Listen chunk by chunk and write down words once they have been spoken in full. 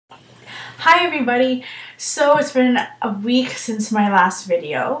Hi everybody! So it's been a week since my last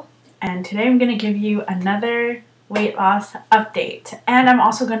video, and today I'm going to give you another weight loss update. And I'm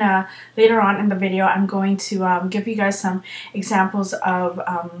also going to, later on in the video, I'm going to give you guys some examples of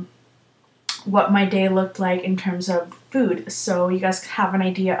what my day looked like in terms of food, so you guys have an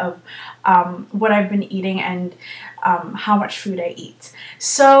idea of what I've been eating and how much food I eat.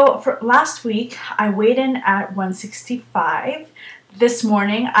 So for last week, I weighed in at 165. This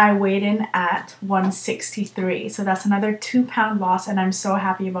morning, I weighed in at 163, so that's another 2-pound loss, and I'm so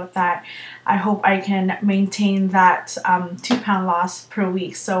happy about that. I hope I can maintain that 2-pound loss per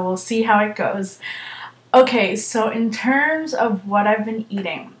week, so we'll see how it goes. Okay, so in terms of what I've been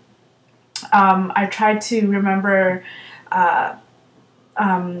eating, I tried to remember what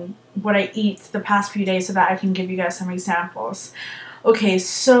I eat the past few days so that I can give you guys some examples. Okay,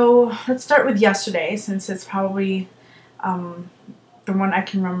 so let's start with yesterday, since it's probably the one I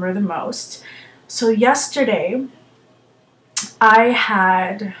can remember the most. So yesterday I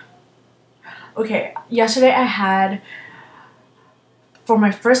had for my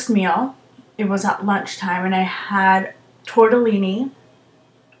first meal, it was at lunchtime, and I had tortellini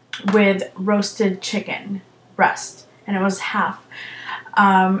with roasted chicken breast, and it was half,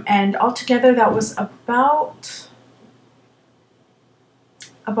 and altogether that was about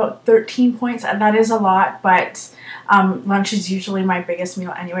 13 points, and that is a lot, but lunch is usually my biggest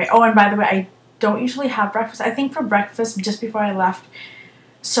meal anyway. Oh, and by the way, I don't usually have breakfast. I think for breakfast, just before I left,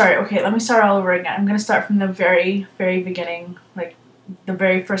 sorry, okay, let me start all over again. I'm going to start from the very, very beginning, like the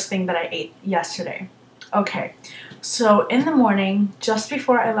very first thing that I ate yesterday. Okay, so in the morning, just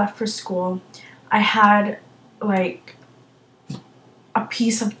before I left for school, I had like a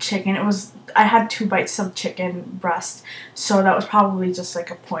piece of chicken. I had 2 bites of chicken breast, so that was probably just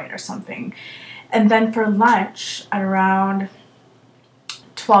like a point or something. And then for lunch at around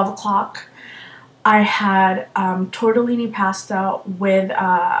 12 o'clock, I had tortellini pasta with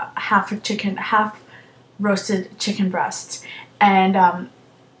half roasted chicken breast. And I'm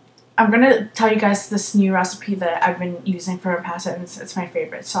going to tell you guys this new recipe that I've been using for pasta, and it's my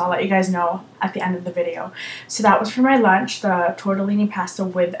favorite, so I'll let you guys know at the end of the video. So that was for my lunch, the tortellini pasta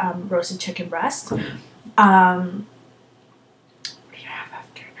with roasted chicken breast. What did I have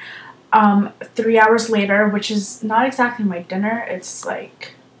after? 3 hours later, which is not exactly my dinner, it's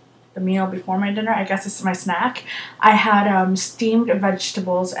like the meal before my dinner, I guess it's my snack. I had steamed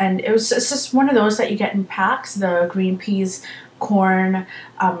vegetables, and it's just one of those that you get in packs, the green peas, corn,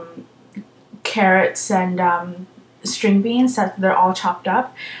 carrots, and string beans, that they're all chopped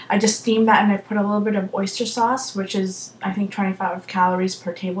up. I just steamed that, and I put a little bit of oyster sauce, which is I think 25 calories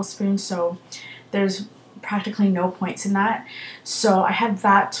per tablespoon, so there's practically no points in that. So I had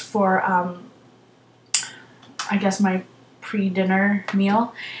that for I guess my pre-dinner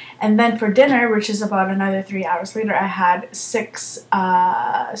meal. And then for dinner, which is about another 3 hours later, I had six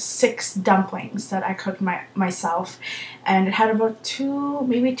dumplings that I cooked myself, and it had about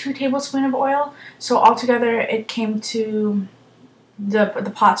maybe 2 tablespoons of oil. So altogether, it came to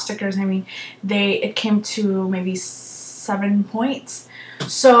the pot stickers. I mean, it came to maybe 7 points.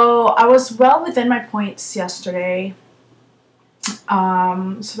 So I was well within my points yesterday.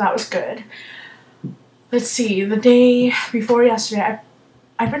 So that was good. Let's see, the day before yesterday,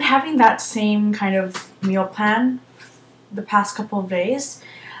 I've been having that same kind of meal plan the past couple of days.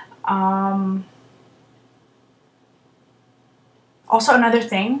 Also, another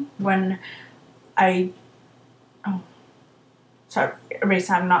thing, when I erase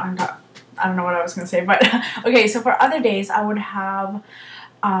that, I don't know what I was going to say, but okay, so for other days, I would have,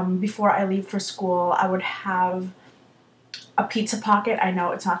 before I leave for school, I would have a pizza pocket. I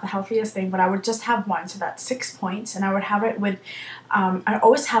know it's not the healthiest thing, but I would just have one, so that's 6 points, and I would have it with, I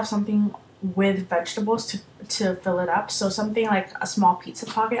always have something with vegetables to fill it up, so something like a small pizza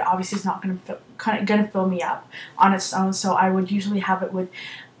pocket obviously is not going to fill me up on its own, so I would usually have it with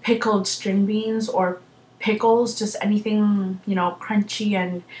pickled string beans or pickles, just anything, you know, crunchy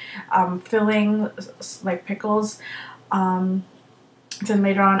and filling, like pickles. Then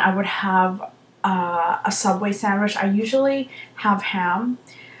later on, I would have a Subway sandwich. I usually have ham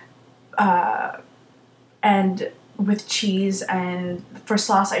and with cheese, and for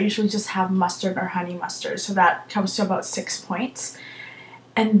sauce I usually just have mustard or honey mustard, so that comes to about 6 points.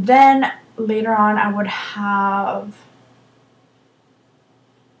 And then later on, I would have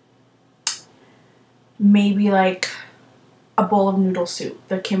maybe like a bowl of noodle soup,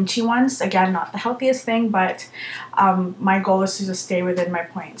 the kimchi ones. Again, not the healthiest thing, but my goal is to just stay within my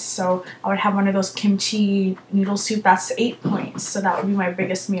points. So I would have one of those kimchi noodle soup. That's 8 points, so that would be my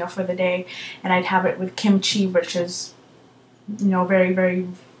biggest meal for the day. And I'd have it with kimchi, which is, you know, very, very,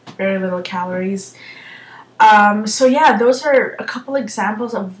 very little calories. So yeah, those are a couple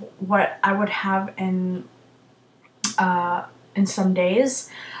examples of what I would have in some days.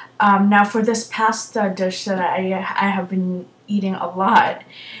 Now for this pasta dish that I have been eating a lot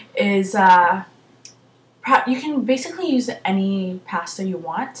is you can basically use any pasta you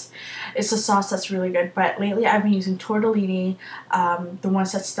want. It's a sauce that's really good, but lately I've been using tortellini, the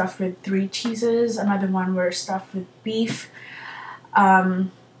ones that's stuffed with 3 cheeses, another one were stuffed with beef.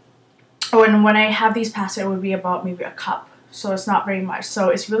 And when I have these pasta, it would be about maybe a cup, so it's not very much. So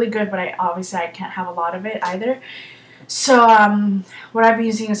it's really good, but obviously I can't have a lot of it either. So what I've been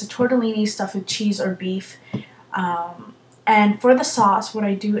using is a tortellini stuffed with cheese or beef. And for the sauce, what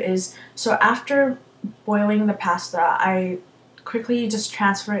I do is, so after boiling the pasta, I quickly just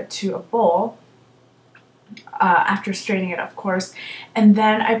transfer it to a bowl, after straining it, of course, and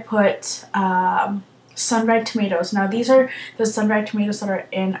then I put sun-dried tomatoes. Now these are the sun-dried tomatoes that are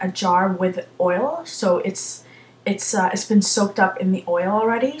in a jar with oil, so it's been soaked up in the oil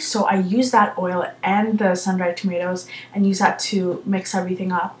already. So I use that oil and the sun-dried tomatoes and use that to mix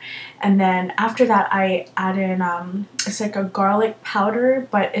everything up. And then after that, I add in it's like a garlic powder,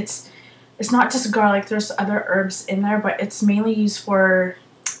 but it's not just garlic. There's other herbs in there, but it's mainly used for,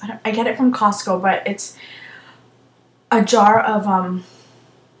 I get it from Costco, but it's a jar of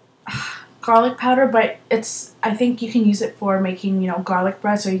garlic powder, but I think you can use it for making, garlic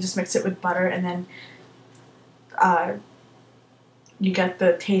bread. So you just mix it with butter, and then you get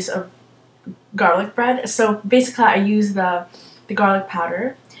the taste of garlic bread. So basically I use the garlic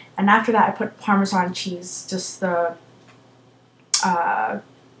powder, and after that I put Parmesan cheese, just the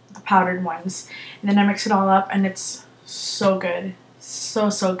powdered ones, and then I mix it all up, and it's so good. So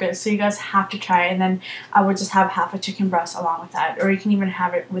good. So you guys have to try it. And then I would just have half a chicken breast along with that, or you can even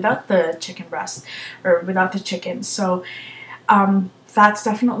have it without the chicken breast or without the chicken. So that's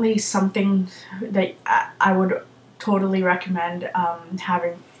definitely something that I would totally recommend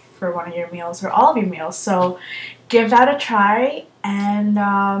having for one of your meals or all of your meals. So give that a try, and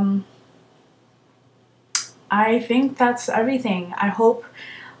I think that's everything. I hope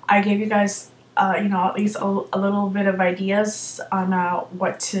I gave you guys at least a little bit of ideas on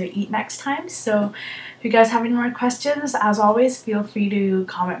what to eat next time. So if you guys have any more questions, as always, feel free to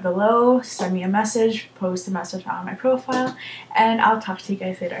comment below, send me a message, post a message on my profile, and I'll talk to you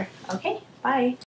guys later. Okay, bye!